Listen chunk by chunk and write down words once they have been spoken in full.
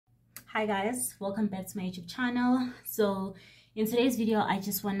Hi guys, welcome back to my YouTube channel. So in today's video I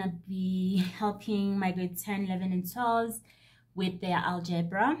just want to be helping my grade 10, 11 and 12s with their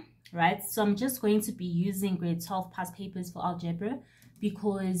algebra, right? So I'm just going to be using grade 12 past papers for algebra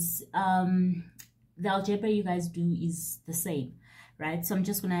because the algebra you guys do is the same, right? So I'm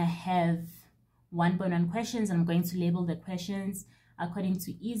just going to have 1.1 questions and I'm going to label the questions according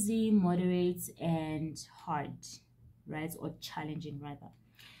to easy, moderate and hard, right? Or challenging rather.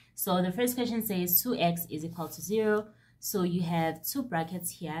 So the first question says 2x is equal to 0. So you have two brackets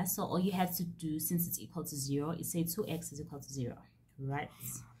here. So all you have to do, since it's equal to 0, is say 2x is equal to 0, right?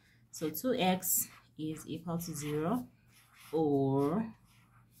 So 2x is equal to 0, or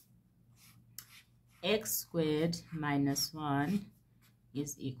x squared minus 1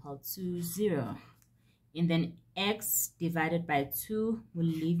 is equal to 0. And then x divided by 2 will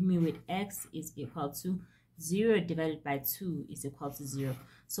leave me with x is equal to 0 divided by 2 is equal to 0.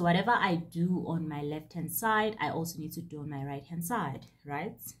 So whatever I do on my left hand side, I also need to do on my right hand side,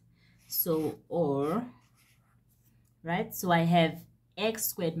 right? So, or, right? So I have x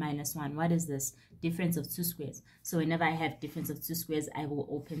squared minus 1. What is this? Difference of two squares. So whenever I have difference of two squares, I will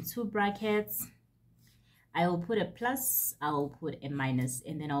open two brackets. I will put a plus, I will put a minus,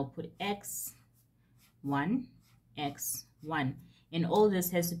 and then I'll put x1, x1. And all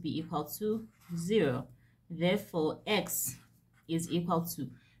this has to be equal to 0. Therefore, x is equal to,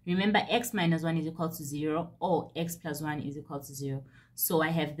 remember, x minus 1 is equal to 0, or x plus 1 is equal to 0. So I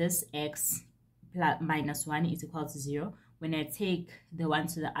have this x plus minus 1 is equal to 0. When I take the 1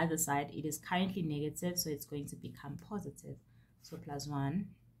 to the other side, it is currently negative, so it's going to become positive. So plus 1,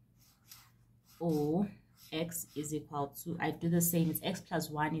 or x is equal to, I do the same, it's x plus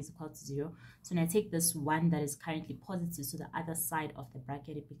 1 is equal to 0. So when I take this 1 that is currently positive to the other side of the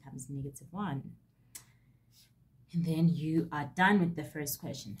bracket, it becomes negative 1. And then you are done with the first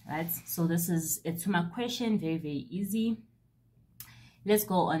question, right? So this is a 2-mark question, very, very easy. Let's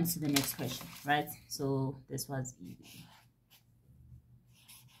go on to the next question, right? So this was easy.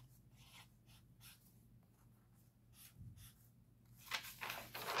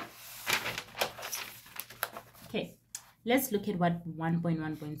 Okay, let's look at what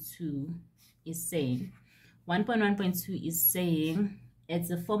 1.1.2 is saying. 1.1.2 is saying,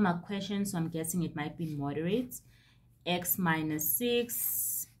 it's a 4-mark question, so I'm guessing it might be moderate. X minus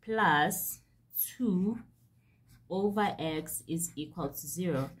 6 plus 2 over x is equal to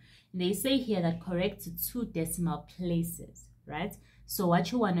 0. They say here that correct to 2 decimal places, right? So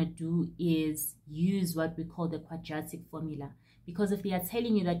what you want to do is use what we call the quadratic formula, because if they are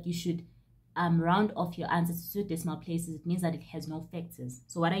telling you that you should round off your answer to 2 decimal places, it means that it has no factors.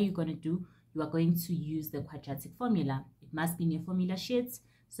 So what are you going to do? You are going to use the quadratic formula. It must be in your formula sheet.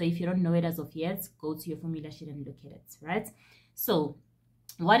 So if you don't know it as of yet, go to your formula sheet and look at it, right? So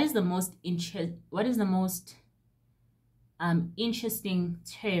what is the most interesting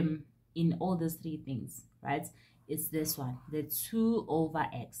term in all those three things, right? It's this one, the 2 over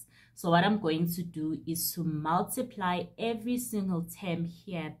x. So what I'm going to do is to multiply every single term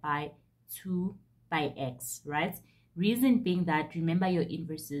here by 2 by x, right? Reason being that, remember your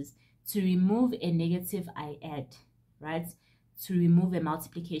inverses, to remove a negative I add, right? To remove a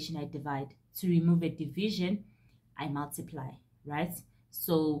multiplication I divide, to remove a division I multiply, right?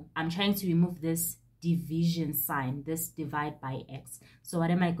 So I'm trying to remove this division sign, this divide by x. So what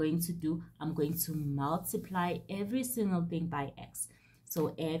am I going to do? I'm going to multiply every single thing by x.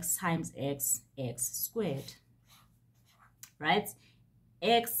 So x times x, x squared, right?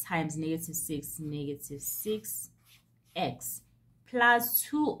 X times negative 6, negative 6x, plus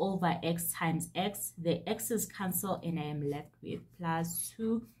 2 over x times x. The x's cancel and I am left with plus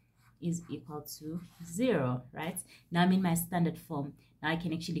 2 is equal to 0, right? Now I'm in my standard form. Now I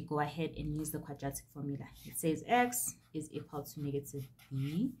can actually go ahead and use the quadratic formula. It says x is equal to negative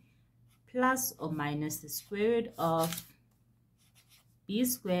b plus or minus the square root of b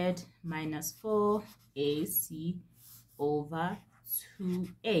squared minus 4ac over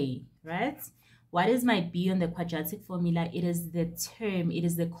 2a, right? What is my b on the quadratic formula? It is the term, it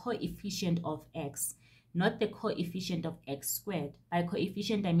is the coefficient of x, not the coefficient of x squared. By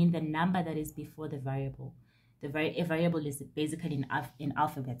coefficient, I mean the number that is before the variable. A variable is basically in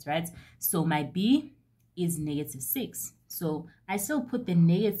alphabet, right? So my b is negative 6. So I still put the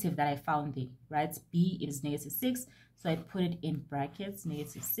negative that I found there, right? b is negative 6. So I put it in brackets,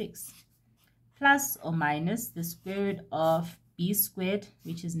 negative 6. Plus or minus the square root of b squared,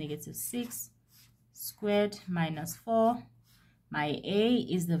 which is negative 6, squared minus 4. My a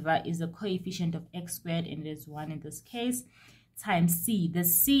is the coefficient of x squared, and it is 1 in this case, times c. The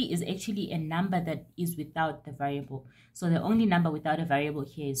c is actually a number that is without the variable. So the only number without a variable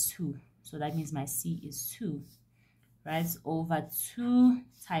here is 2. So that means my c is 2, right? Over 2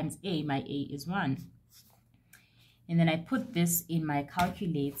 times a, my a is 1. And then I put this in my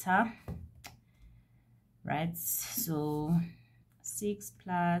calculator, right? So 6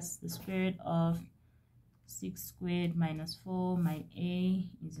 plus the square root of 6 squared minus 4, my a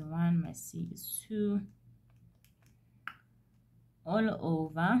is 1, my c is 2, all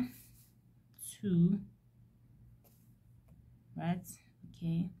over 2, right?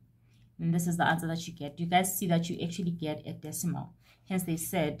 Okay, and this is the answer that you get. You guys see that you actually get a decimal, hence they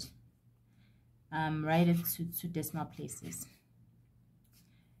said write it to 2 decimal places.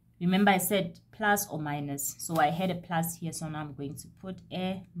 Remember I said plus or minus, so I had a plus here, so now I'm going to put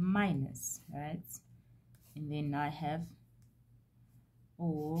a minus, right? And then now I have,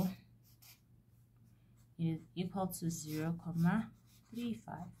 or is equal to 0.35.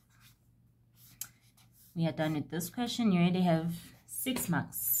 We are done with this question. You already have 6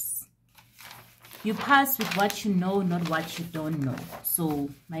 marks. You pass with what you know, not what you don't know. So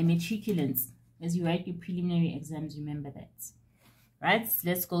my matriculants, as you write your preliminary exams, remember that. Right,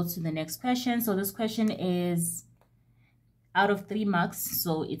 let's go to the next question. So this question is out of 3 marks,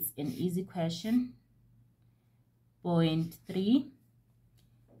 so it's an easy question. Point 3.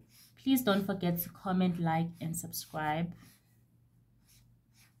 Please don't forget to comment, like, and subscribe.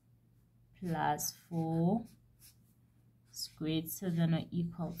 Plus 4 is greater than or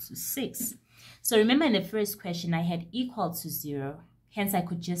equal to 6. So remember in the first question, I had equal to 0. Hence, I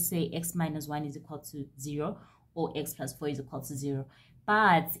could just say x minus 1 is equal to 0 or x plus 4 is equal to 0.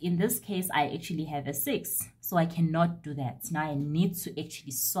 But in this case, I actually have a 6. So I cannot do that. Now I need to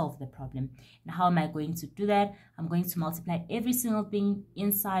actually solve the problem. And how am I going to do that? I'm going to multiply every single thing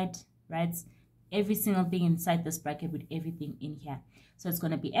inside, right? Every single thing inside this bracket with everything in here. So it's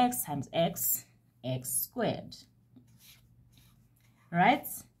going to be x times x, x squared. Right?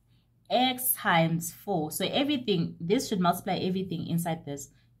 X times 4. So everything, this should multiply everything inside this.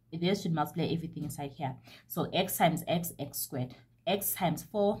 This should multiply everything inside here. So x times x, x squared. X times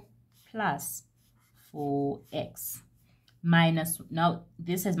 4 plus 4x minus, now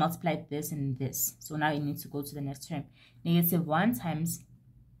this has multiplied this and this. So now you need to go to the next term. Negative 1 times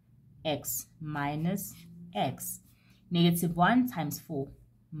x minus x. Negative 1 times 4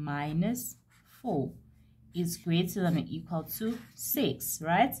 minus 4 is greater than or equal to 6,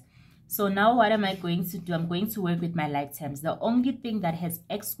 right? So now what am I going to do? I'm going to work with my like terms. The only thing that has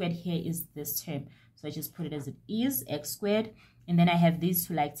x squared here is this term. So I just put it as it is, x squared. And then I have these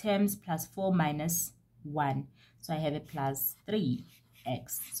 2 like terms, plus 4 minus 1. So I have a plus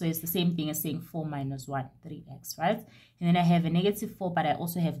 3x. So it's the same thing as saying 4 minus 1, 3x, right? And then I have a negative 4, but I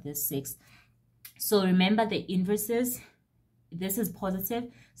also have this 6. So remember the inverses. This is positive.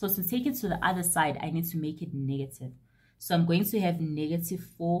 So to take it to the other side, I need to make it negative. So I'm going to have negative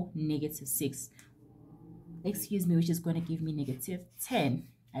 4, negative 6. Excuse me, which is going to give me negative 10.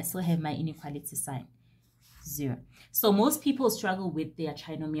 I still have my inequality sign. 0. So most people struggle with their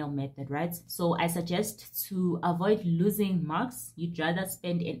trinomial method, right? So I suggest to avoid losing marks, you'd rather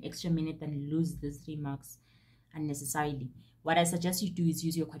spend an extra minute than lose these 3 marks unnecessarily. What I suggest you do is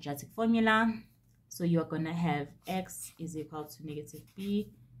use your quadratic formula. So you're going to have x is equal to negative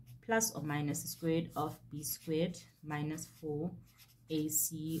b plus or minus the square root of b squared minus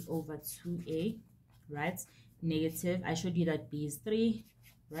 4ac over 2a, right? Negative, I showed you that b is 3,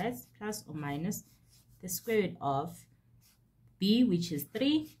 right? Plus or minus the square root of b, which is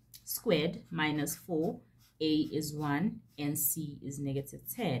 3, squared minus 4, a is 1, and c is negative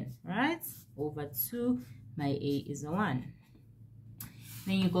 10, right? Over 2, my a is a 1.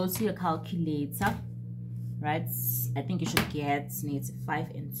 Then you go to your calculator, right? I think you should get negative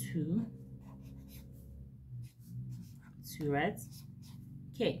 5 and 2. 2, right?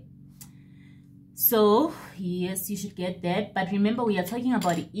 Okay. So, yes, you should get that. But remember, we are talking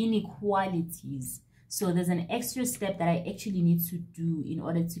about inequalities. So there's an extra step that I actually need to do in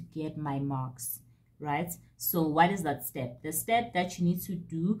order to get my marks, right? So what is that step? The step that you need to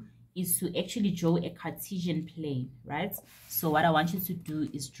do is to actually draw a Cartesian plane, right? So what I want you to do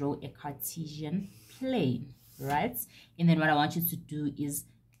is draw a Cartesian plane, right? And then what I want you to do is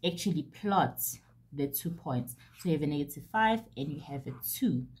actually plot the 2 points. So you have a negative 5 and you have a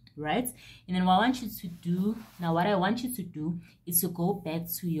 2, right? And then what I want you to do, now what I want you to do is to go back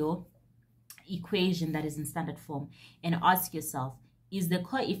to your equation that is in standard form and ask yourself, is the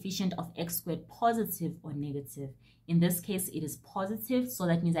coefficient of x squared positive or negative? In this case, it is positive, so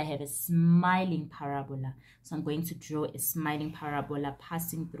that means I have a smiling parabola. So I'm going to draw a smiling parabola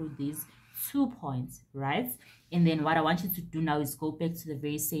passing through these 2 points, right? And then what I want you to do now is go back to the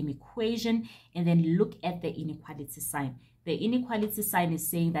very same equation and then look at the inequality sign. The inequality sign is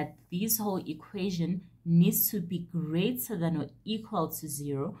saying that this whole equation needs to be greater than or equal to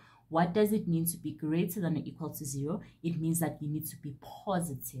 0. What does it mean to be greater than or equal to 0? It means that you need to be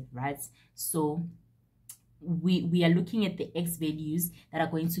positive, right? So we are looking at the x values that are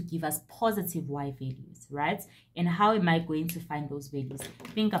going to give us positive y values, right? And how am I going to find those values?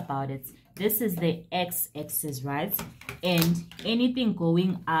 Think about it. This is the x-axis, right? And anything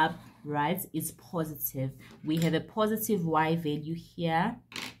going up, right, is positive. We have a positive y value here.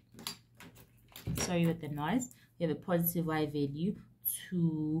 Sorry with the noise. We have a positive y value,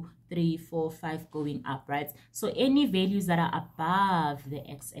 2, 3, 4, 5 going up, right? So any values that are above the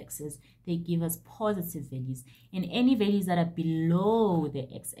x-axis, they give us positive values, and any values that are below the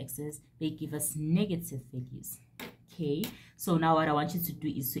x-axis, they give us negative values. Okay, so now what I want you to do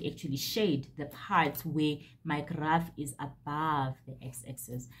is to actually shade the part where my graph is above the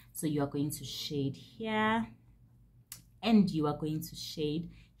x-axis. So you are going to shade here and you are going to shade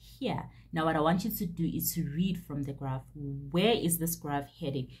here. Now what I want you to do is to read from the graph. Where is this graph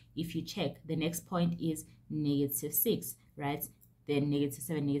heading? If you check, the next point is -6, right? Then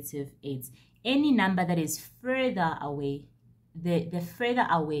 -7, -8. Any number that is further away, the further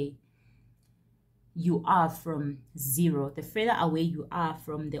away you are from 0, the further away you are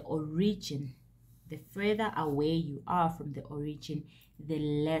from the origin, the further away you are from the origin, the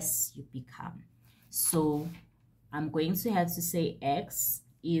less you become. So I'm going to have to say x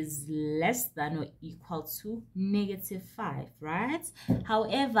is less than or equal to -5, right?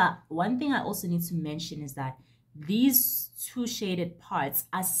 However, one thing I also need to mention is that these two shaded parts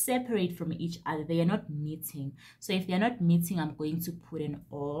are separate from each other. They are not meeting. So if they are not meeting, I'm going to put an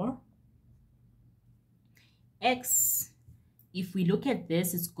or. X, if we look at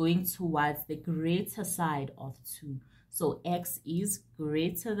this, it's going towards the greater side of 2. So x is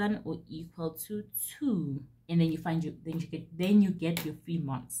greater than or equal to 2. And then you get your 3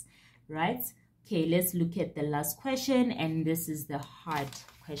 marks, right? Okay, let's look at the last question, and this is the hard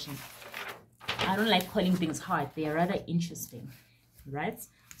question. I don't like calling things hard. They are rather interesting, right?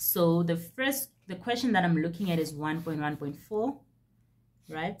 So the question that I'm looking at is 1.1.4,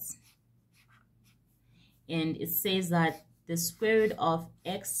 right? And it says that the square root of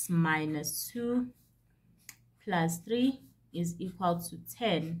x minus 2 plus 3 is equal to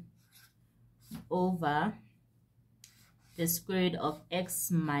 10 over the square root of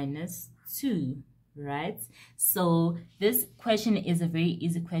x minus 2, right? So this question is a very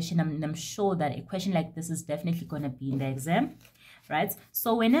easy question, and I'm sure that a question like this is definitely going to be in the exam, right?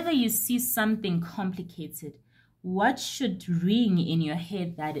 So whenever you see something complicated, what should ring in your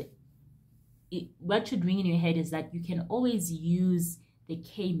head is that you can always use the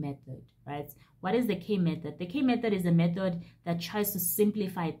K method, right? What is the K method? The K method is a method that tries to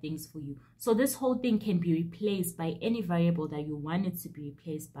simplify things for you. So this whole thing can be replaced by any variable that you want it to be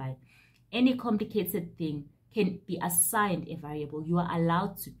replaced by. Any complicated thing can be assigned a variable. You are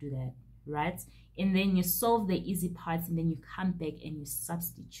allowed to do that, right? And then you solve the easy parts, and then you come back and you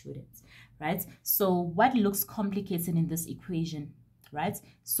substitute it, right? So what looks complicated in this equation, right?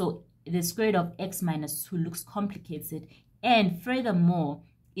 So the square root of x minus 2 looks complicated, and furthermore,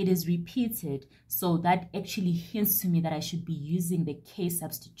 it is repeated. So that actually hints to me that I should be using the K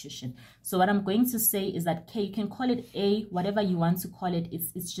substitution. So what I'm going to say is that K, you can call it A, whatever you want to call it.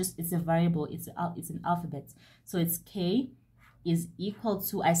 It's a variable. It's an alphabet. So it's K is equal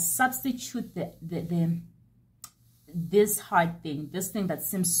to, I substitute this hard thing, this thing that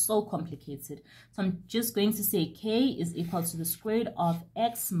seems so complicated. So I'm just going to say K is equal to the square root of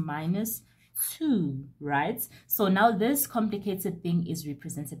x minus 2, right? So now this complicated thing is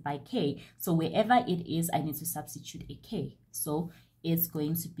represented by K. So wherever it is, I need to substitute a K. So it's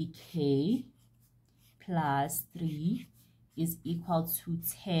going to be K plus 3 is equal to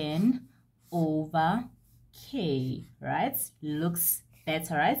 10 over K, right? Looks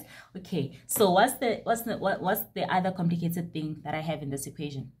better, right? Okay, so what's the other complicated thing that I have in this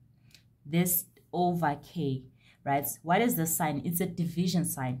equation? This over K, right? What is the sign? It's a division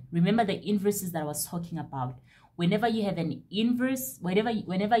sign. Remember the inverses that I was talking about. Whenever you have an inverse,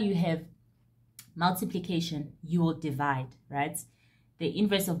 whenever you have multiplication, you will divide, right? The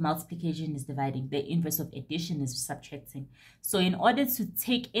inverse of multiplication is dividing. The inverse of addition is subtracting. So in order to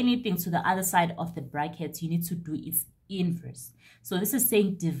take anything to the other side of the bracket, you need to do its inverse. So this is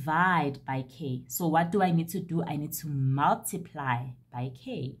saying divide by K. So what do I need to do? I need to multiply by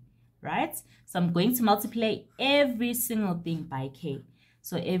K, right? So I'm going to multiply every single thing by K.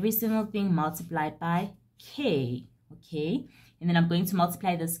 So every single thing multiplied by K. okay? And then I'm going to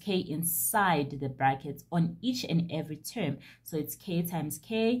multiply this k inside the brackets on each and every term. So it's k times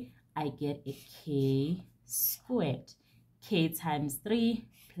k, I get a k squared. K times 3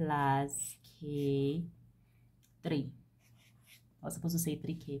 plus k 3. I was supposed to say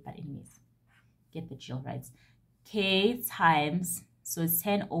 3k, but anyways, get the drill, right? K times, so it's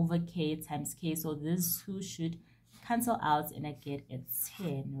 10 over k times k. So this 2 should cancel out and I get a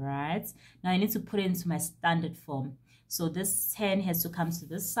 10, right? Now I need to put it into my standard form. So this 10 has to come to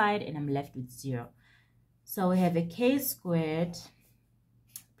this side and I'm left with 0. So we have a k squared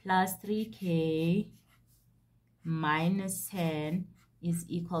plus 3k minus 10 is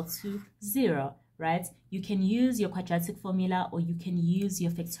equal to 0, right? You can use your quadratic formula or you can use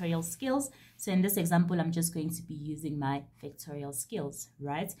your factorial skills. So in this example, I'm just going to be using my factorial skills,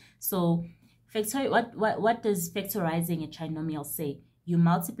 right? So what does factorizing a trinomial say? You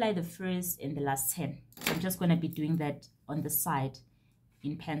multiply the first and the last 10. So I'm just going to be doing that on the side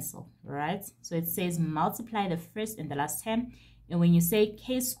in pencil, right? So it says multiply the first and the last 10. And when you say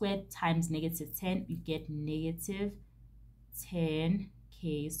k squared times negative 10, you get negative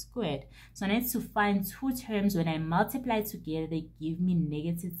 10k squared. So I need to find two terms. When I multiply together, they give me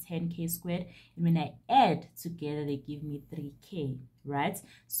negative 10k squared. And when I add together, they give me 3k, right?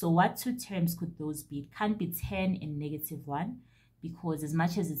 So what two terms could those be? It can't be 10 and negative 1, because as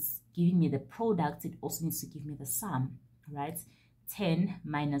much as it's giving me the product, it also needs to give me the sum, right? 10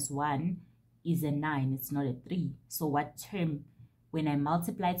 minus 1 is a 9. It's not a 3. So what term, when I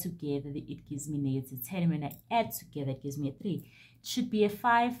multiply together, it gives me negative 10. When I add together, it gives me a 3. It should be a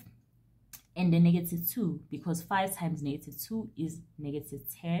 5 and a negative 2, because 5 times negative 2 is negative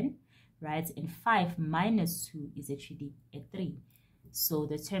 10, right? And 5 minus 2 is actually a 3. So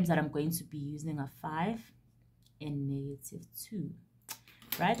the terms that I'm going to be using are 5 and negative 2,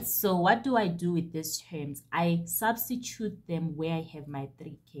 right? So what do I do with these terms? I substitute them where I have my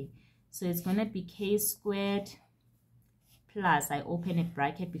 3k. So it's going to be k squared plus, I open a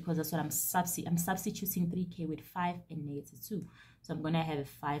bracket because that's what I'm substituting 3k with 5 and negative 2. So I'm going to have a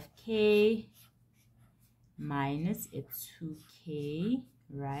 5k minus a 2k,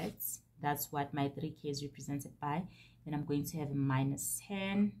 right? That's what my 3k is represented by. Then I'm going to have a minus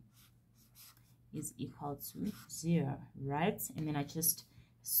 10 is equal to 0, right? And then I just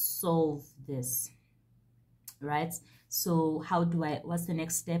solve this, right? So how do I, what's the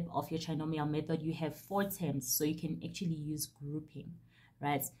next step of your trinomial method? You have 4 terms, so you can actually use grouping,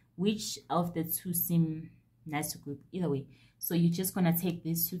 right? Which of the two seem nice to group? Either way. So you're just going to take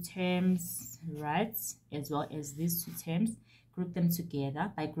these 2 terms, right, as well as these 2 terms, group them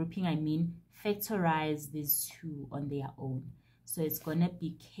together. By grouping, I mean factorize these 2 on their own. So it's going to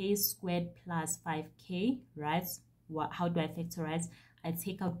be k squared plus 5k, right? How do I factorize? I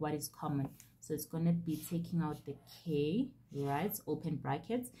take out what is common. So it's going to be taking out the k, right? Open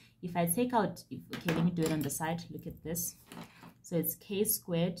brackets. If I take out, okay, let me do it on the side. Look at this. So it's k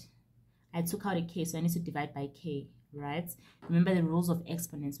squared. I took out a k, so I need to divide by k, right? Remember the rules of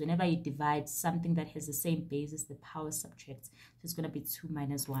exponents. Whenever you divide something that has the same basis, the power subtracts. So it's going to be 2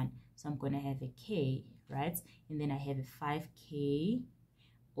 minus 1. So I'm going to have a k, right? And then I have a 5k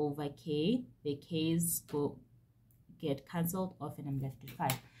over k. The k's get cancelled off and I'm left with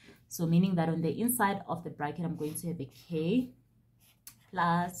 5. So meaning that on the inside of the bracket, I'm going to have a k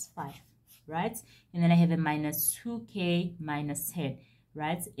plus 5, right? And then I have a minus 2k minus 10,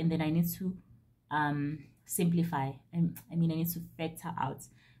 right? And then I need to simplify. I need to factor out,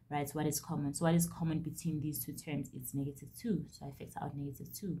 right, what is common. So what is common between these 2 terms? It's negative 2. So I factor out negative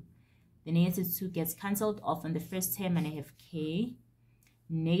 2. The negative 2 gets cancelled off on the first term and I have k.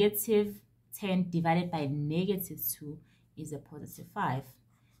 Negative 10 divided by negative 2 is a positive 5.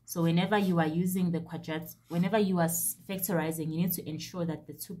 So whenever you are using the quadrant, whenever you are factorizing, you need to ensure that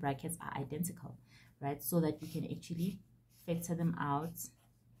the 2 brackets are identical, right? So that you can actually factor them out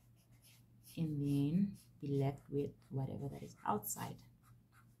and then be left with whatever that is outside,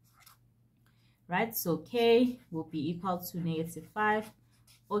 right? So k will be equal to negative 5,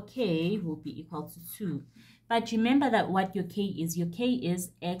 or k will be equal to 2. But remember that what your k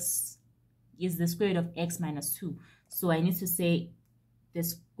is x is the square root of x minus 2. So I need to say the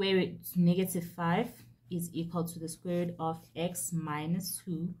square root negative 5 is equal to the square root of x minus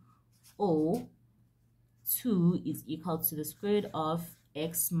 2, or 2 is equal to the square root of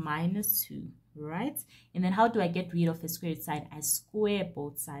x minus 2, right? And then how do I get rid of a square root sign? I square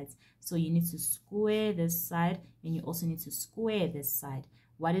both sides. So you need to square this side and you also need to square this side.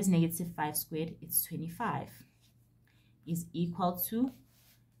 What is negative 5 squared? It's 25. Is equal to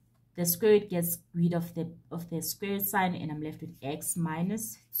the square root gets rid of the square root sign, and I'm left with x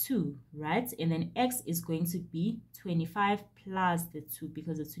minus 2, right? And then x is going to be 25 plus the 2,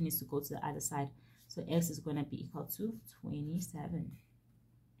 because the 2 needs to go to the other side. So x is going to be equal to 27.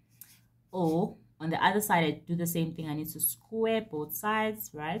 Or on the other side, I do the same thing. I need to square both sides,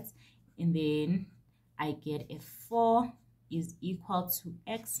 right? And then I get a 4 is equal to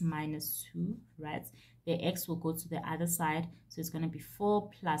x minus 2, right? The x will go to the other side, so it's going to be 4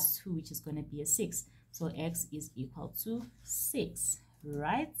 plus 2, which is going to be a 6. So x is equal to 6,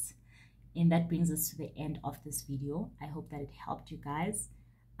 right? And that brings us to the end of this video. I hope that it helped you guys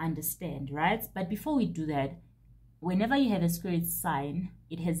understand, right? But before we do that, whenever you have a square root sign,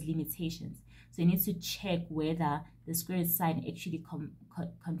 it has limitations. So you need to check whether the square root sign actually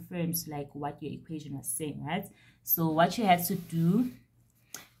confirms like what your equation was saying, right? So what you have to do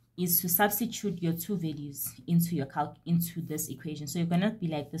is to substitute your two values into this equation. So you're gonna be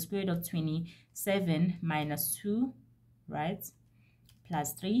like the square root of 27 minus 2, right,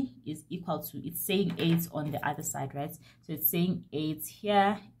 plus 3 is equal to, it's saying 8 on the other side, right? So it's saying 8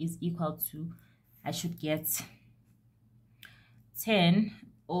 here is equal to, I should get 10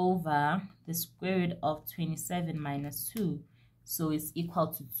 over the square root of 27 minus 2. So it's equal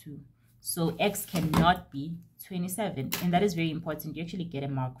to 2. So x cannot be 27. And that is very important. You actually get a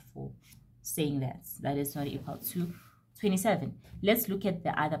mark for saying that is not equal to 27. Let's look at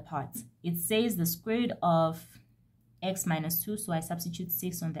the other part. It says the square root of x minus 2. So I substitute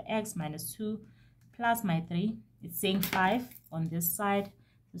 6 on the x minus 2 plus my 3. It's saying 5 on this side.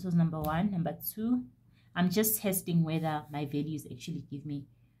 This was number 1. Number 2, I'm just testing whether my values actually give me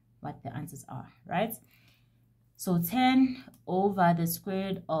what the answers are, right? So 10 over the square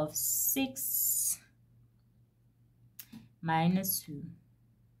root of 6 minus 2.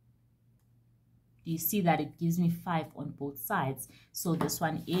 Do you see that it gives me 5 on both sides? So this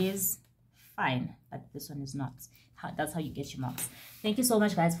one is fine, but this one is not. That's how you get your marks. Thank you so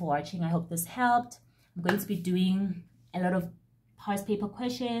much, guys, for watching. I hope this helped. I'm going to be doing a lot of past paper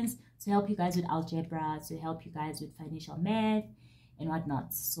questions to help you guys with algebra, to help you guys with financial math and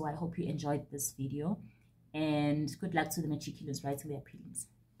whatnot. So I hope you enjoyed this video, and good luck to the matriculants writing their prelims.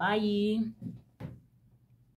 Bye.